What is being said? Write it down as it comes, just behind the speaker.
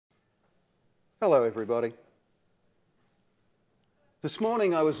Hello, everybody. This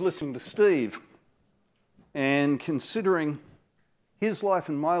morning I was listening to Steve and considering his life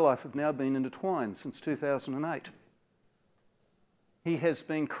and my life have now been intertwined since 2008. He has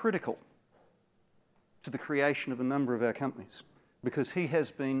been critical to the creation of a number of our companies because he has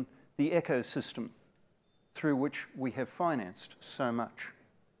been the ecosystem through which we have financed so much.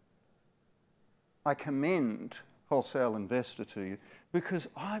 I commend Wholesale Investor to you because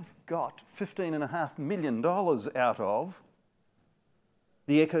I've got $15.5 million out of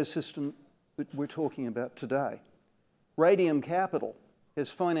the ecosystem that we're talking about today. Radium Capital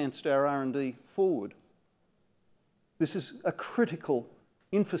has financed our R&D forward. This is a critical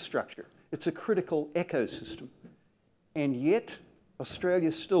infrastructure. It's a critical ecosystem. And yet,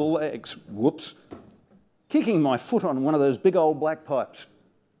 Australia still lags. Whoops. Kicking my foot on one of those big old black pipes.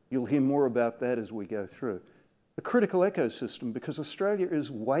 You'll hear more about that as we go through. A critical ecosystem because Australia is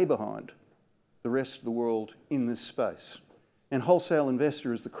way behind the rest of the world in this space. And Wholesale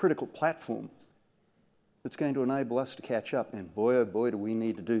Investor is the critical platform that's going to enable us to catch up. And boy, oh boy, do we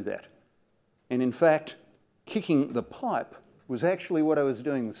need to do that. And in fact, kicking the pipe was actually what I was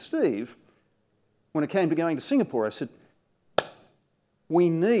doing with Steve. When it came to going to Singapore, I said, we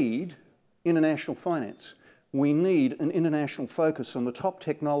need international finance. We need an international focus on the top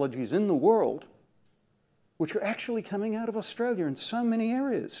technologies in the world which are actually coming out of Australia in so many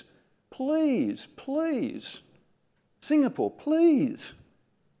areas. Please, please, Singapore, please.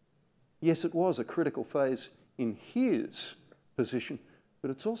 Yes, it was a critical phase in his position, but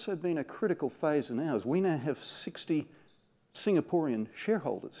it's also been a critical phase in ours. We now have 60 Singaporean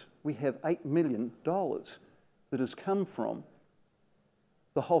shareholders. We have $8 million that has come from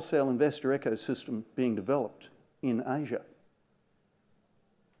the Wholesale Investor ecosystem being developed in Asia.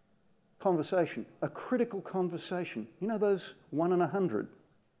 Conversation, a critical conversation. You know those 1 in 100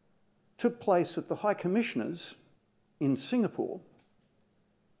 took place at the High Commissioner's in Singapore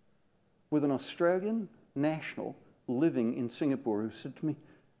with an Australian national living in Singapore who said to me,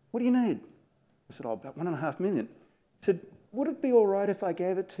 what do you need? I said, oh, about $1.5 million. He said, would it be all right if I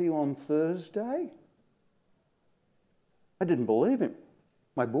gave it to you on Thursday? I didn't believe him.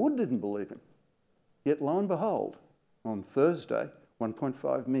 My board didn't believe him. Yet lo and behold, on Thursday,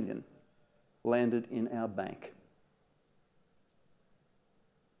 1.5 million landed in our bank.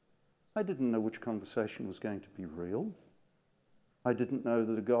 I didn't know which conversation was going to be real. I didn't know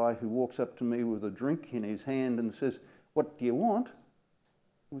that a guy who walks up to me with a drink in his hand and says, what do you want?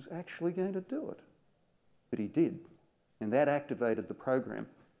 Was actually going to do it. But he did. And that activated the program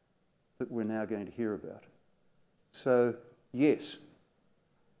that we're now going to hear about. So, yes,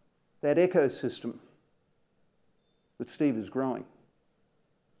 that ecosystem that Steve is growing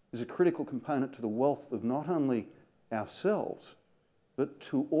is a critical component to the wealth of not only ourselves, but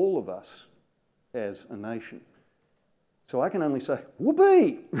to all of us as a nation. So I can only say,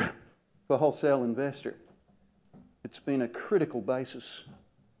 whoopee, for Wholesale Investor. It's been a critical basis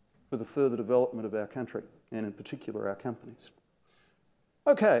for the further development of our country, and in particular our companies.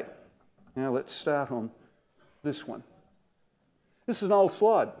 Okay, now let's start on this one. This is an old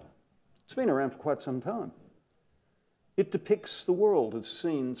slide. It's been around for quite some time. It depicts the world as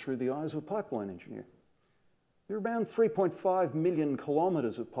seen through the eyes of a pipeline engineer. There are around 3.5 million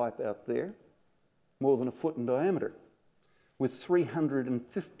kilometres of pipe out there, more than a foot in diameter, with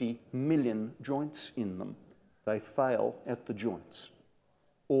 350 million joints in them. They fail at the joints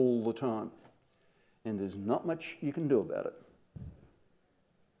all the time, and there's not much you can do about it.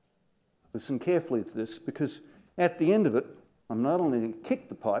 Listen carefully to this, because at the end of it, I'm not only going to kick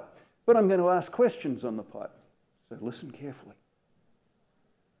the pipe, but I'm going to ask questions on the pipe. So listen carefully.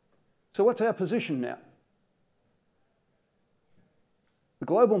 So what's our position now? The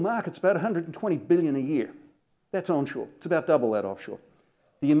global market's about 120 billion a year. That's onshore. It's about double that offshore.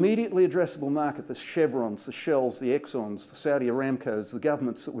 The immediately addressable market, the Chevrons, the Shells, the Exxons, the Saudi Aramcos, the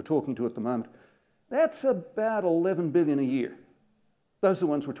governments that we're talking to at the moment, that's about 11 billion a year. Those are the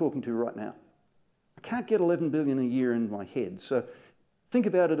ones we're talking to right now. I can't get 11 billion a year in my head, so think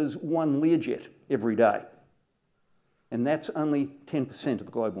about it as one Learjet every day. And that's only 10% of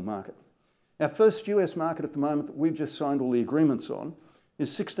the global market. Our first US market at the moment that we've just signed all the agreements on is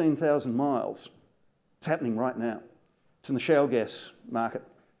 16,000 miles. It's happening right now. It's in the shale gas market.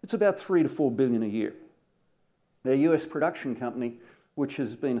 It's about 3 to 4 billion a year. Our US production company, which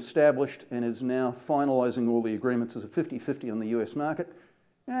has been established and is now finalising all the agreements as a 50-50 on the US market,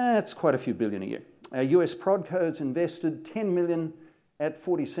 it's quite a few billion a year. Our US Prodco's invested 10 million at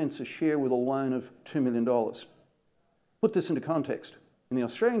 40 cents a share with a loan of $2 million. Put this into context. In the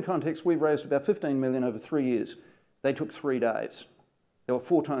Australian context, we've raised about 15 million over 3 years. They took 3 days. They were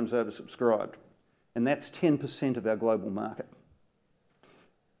 4 times oversubscribed. and that's 10% of our global market.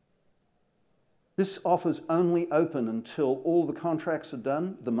 This offer's only open until all the contracts are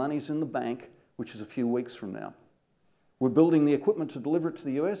done, the money's in the bank, which is a few weeks from now. We're building the equipment to deliver it to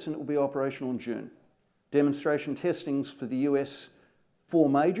the US, and it will be operational in June. Demonstration testings for the US 4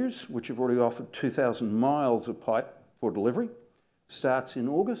 majors, which have already offered 2,000 miles of pipe for delivery, starts in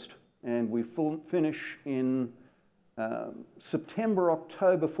August, and we finish in September,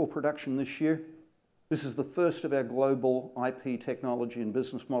 October for production this year. This is the first of our global IP technology and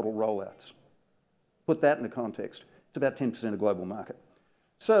business model rollouts. Put that into context. It's about 10% of global market.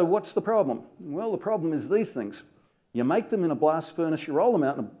 So what's the problem? Well, the problem is these things. You make them in a blast furnace, you roll them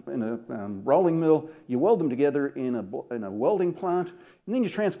out in a rolling mill, you weld them together in a welding plant, and then you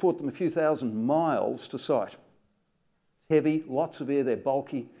transport them a few thousand miles to site. Heavy, lots of air, they're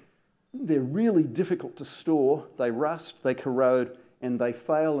bulky, they're really difficult to store, they rust, they corrode, and they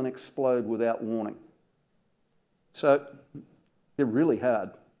fail and explode without warning. So they're really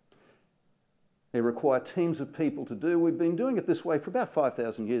hard. They require teams of people to do. We've been doing it this way for about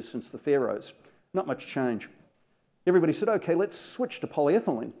 5,000 years, since the pharaohs. Not much change. Everybody said, okay, let's switch to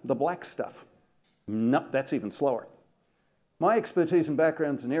polyethylene, the black stuff. Nope, that's even slower. My expertise and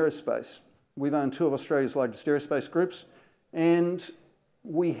background's in aerospace. We've owned 2 of Australia's largest aerospace groups, and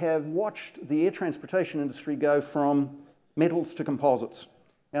we have watched the air transportation industry go from metals to composites.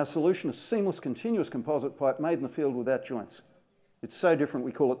 Our solution is seamless, continuous composite pipe made in the field without joints. It's so different,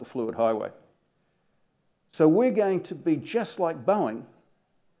 we call it the fluid highway. So we're going to be just like Boeing,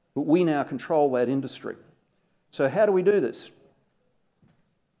 but we now control that industry. So how do we do this?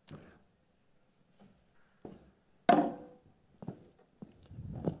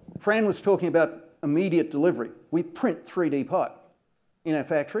 Fran was talking about immediate delivery. We print 3D pipe in our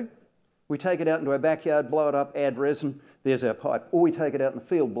factory. We take it out into our backyard, blow it up, add resin, there's our pipe. Or we take it out in the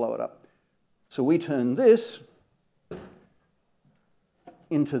field, blow it up. So we turn this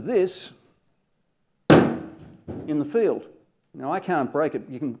into this in the field. Now, I can't break it.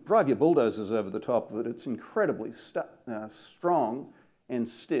 You can drive your bulldozers over the top of it. It's incredibly strong and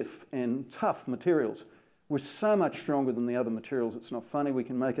stiff and tough materials. We're so much stronger than the other materials, it's not funny. We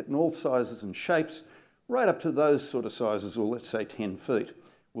can make it in all sizes and shapes, right up to those sort of sizes, or let's say 10 feet.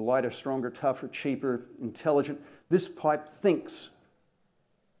 We're lighter, stronger, tougher, cheaper, intelligent. This pipe thinks.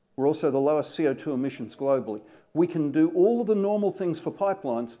 We're also the lowest CO2 emissions globally. We can do all of the normal things for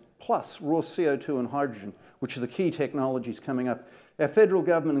pipelines, plus raw CO2 and hydrogen, which are the key technologies coming up. Our federal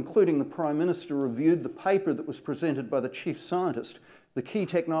government, including the Prime Minister, reviewed the paper that was presented by the chief scientist. The key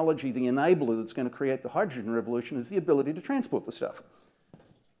technology, the enabler that's going to create the hydrogen revolution, is the ability to transport the stuff.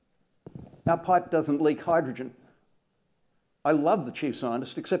 Our pipe doesn't leak hydrogen. I love the chief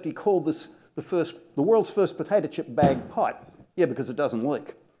scientist, except he called this the world's first potato chip bag pipe. Yeah, because it doesn't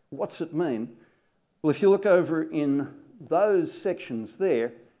leak. What's it mean? Well, if you look over in those sections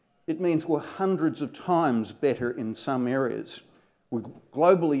there, it means we're hundreds of times better in some areas. We're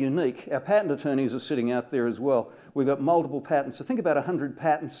globally unique. Our patent attorneys are sitting out there as well. We've got multiple patents. I think about 100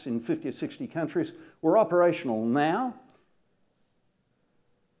 patents in 50 or 60 countries. We're operational now.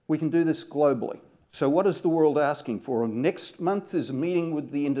 We can do this globally. So what is the world asking for? Next month is a meeting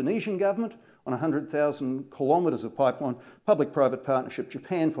with the Indonesian government on 100,000 kilometres of pipeline, public-private partnership,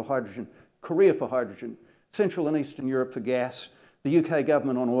 Japan for hydrogen, Korea for hydrogen, Central and Eastern Europe for gas, the UK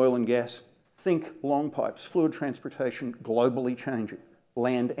government on oil and gas. Think long pipes, fluid transportation, globally changing,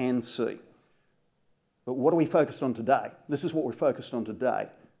 land and sea. But what are we focused on today? This is what we're focused on today.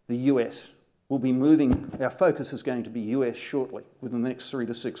 The US. We'll be moving, our focus is going to be US shortly. Within the next 3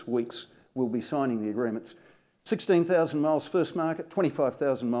 to 6 weeks, we'll be signing the agreements. 16,000 miles first market,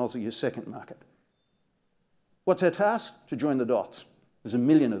 25,000 miles a year second market. What's our task? To join the dots. There's 1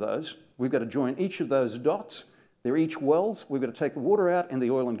 million of those. We've got to join each of those dots. They're each wells. We've got to take the water out and the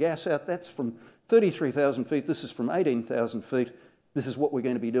oil and gas out. That's from 33,000 feet. This is from 18,000 feet. This is what we're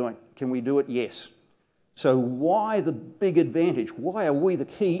going to be doing. Can we do it? Yes. So why the big advantage? Why are we the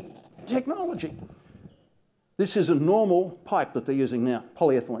key technology? This is a normal pipe that they're using now,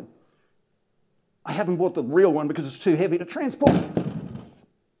 polyethylene. I haven't bought the real one because it's too heavy to transport.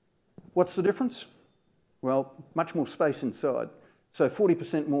 What's the difference? Well, much more space inside. So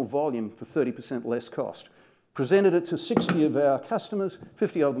 40% more volume for 30% less cost. Presented it to 60 of our customers,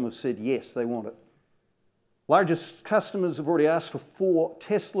 50 of them have said yes, they want it. Largest customers have already asked for 4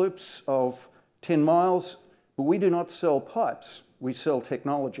 test loops of 10 miles, but we do not sell pipes, we sell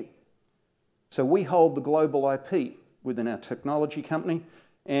technology. So we hold the global IP within our technology company,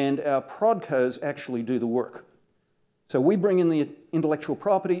 and our prodcos actually do the work. So we bring in the intellectual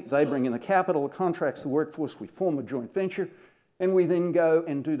property, they bring in the capital, the contracts, the workforce, we form a joint venture, and we then go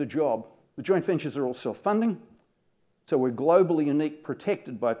and do the job. The joint ventures are all self-funding, so we're globally unique,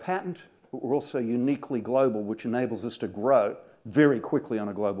 protected by patent, but we're also uniquely global, which enables us to grow very quickly on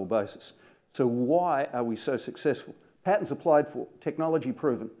a global basis. So why are we so successful? Patents applied for, technology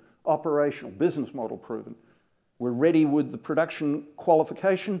proven, operational, business model proven. We're ready with the production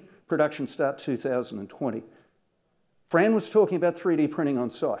qualification, production start 2020. Fran was talking about 3D printing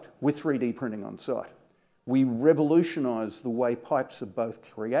on site, with 3D printing on site. We revolutionised the way pipes are both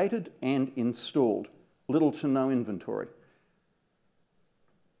created and installed. Little to no inventory.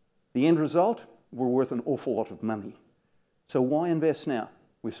 The end result, we're worth an awful lot of money. So why invest now?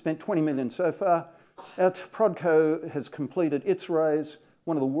 We've spent 20 million so far. Our Prodco has completed its raise,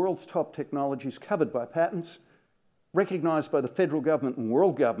 one of the world's top technologies covered by patents, recognised by the federal government and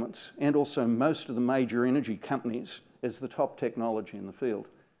world governments, and also most of the major energy companies as the top technology in the field.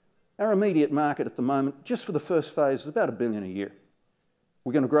 Our immediate market at the moment, just for the first phase, is about $1 billion a year.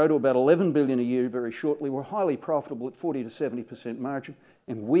 We're going to grow to about $11 billion a year very shortly. We're highly profitable at 40 to 70% margin,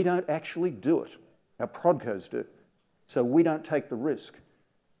 and we don't actually do it. Our Prodcos do. So we don't take the risk.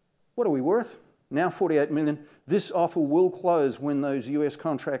 What are we worth? Now 48 million. This offer will close when those US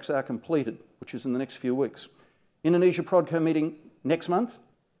contracts are completed, which is in the next few weeks. Indonesia Prodco meeting next month.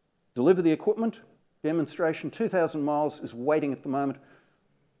 Deliver the equipment. Demonstration, 2,000 miles is waiting at the moment.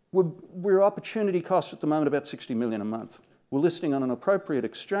 We're opportunity cost at the moment about 60 million a month. We're listing on an appropriate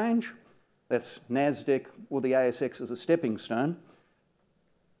exchange. That's NASDAQ or the ASX as a stepping stone.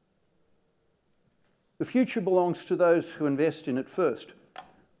 The future belongs to those who invest in it first.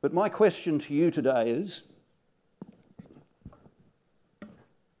 But my question to you today is,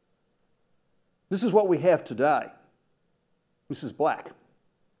 this is what we have today. This is black.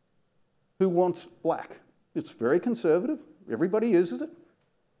 Who wants black? It's very conservative. Everybody uses it.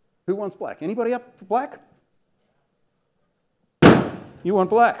 Who wants black? Anybody up for black? You want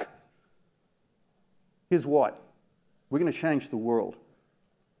black. Here's white. We're going to change the world.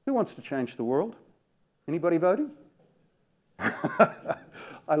 Who wants to change the world? Anybody voting?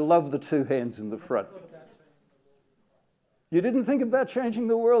 I love the two hands in the front. You didn't think about changing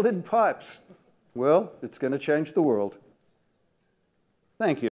the world in pipes. Well, it's going to change the world. Thank you.